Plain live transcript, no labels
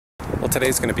Well,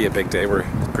 today's going to be a big day. We're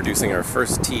producing our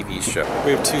first TV show.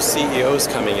 We have two CEOs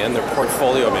coming in. They're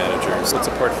portfolio managers. What's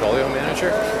a portfolio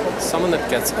manager? Someone that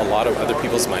gets a lot of other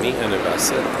people's money and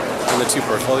invests it. And the two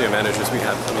portfolio managers we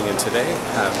have coming in today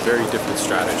have very different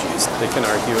strategies. They can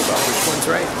argue about which one's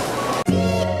right.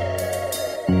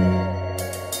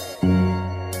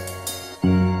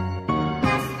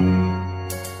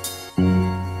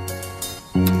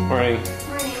 Morning.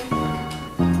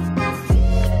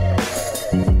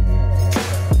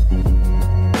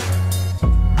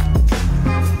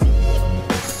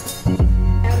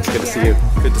 Good to see you.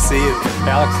 Good to see you.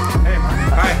 Alex. Hey,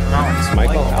 hi. It's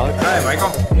Michael. Alex. Hi, Michael.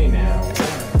 Hey, now.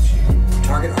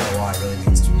 Target ROI really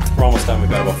means to me. We're almost done. We've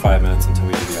got about 5 minutes until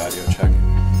we do the audio check.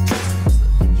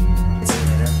 It's an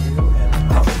interview,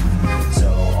 and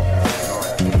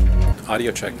so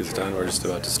Audio check is done. We're just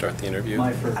about to start the interview.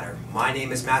 my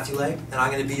name is Matthew Lay, and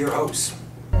I'm going to be your host. So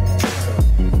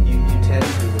you tend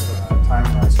to, with time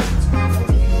horizon,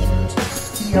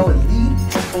 CEO and lead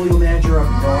portfolio manager of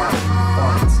North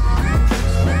Funds.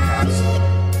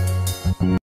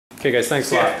 Okay, guys.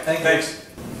 Thanks a lot. Thanks.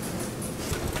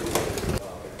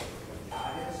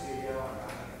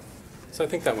 So I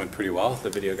think that went pretty well.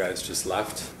 The video guys just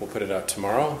left. We'll put it out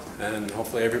tomorrow, and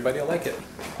hopefully everybody will like it.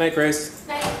 Night, Grace.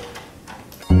 Night.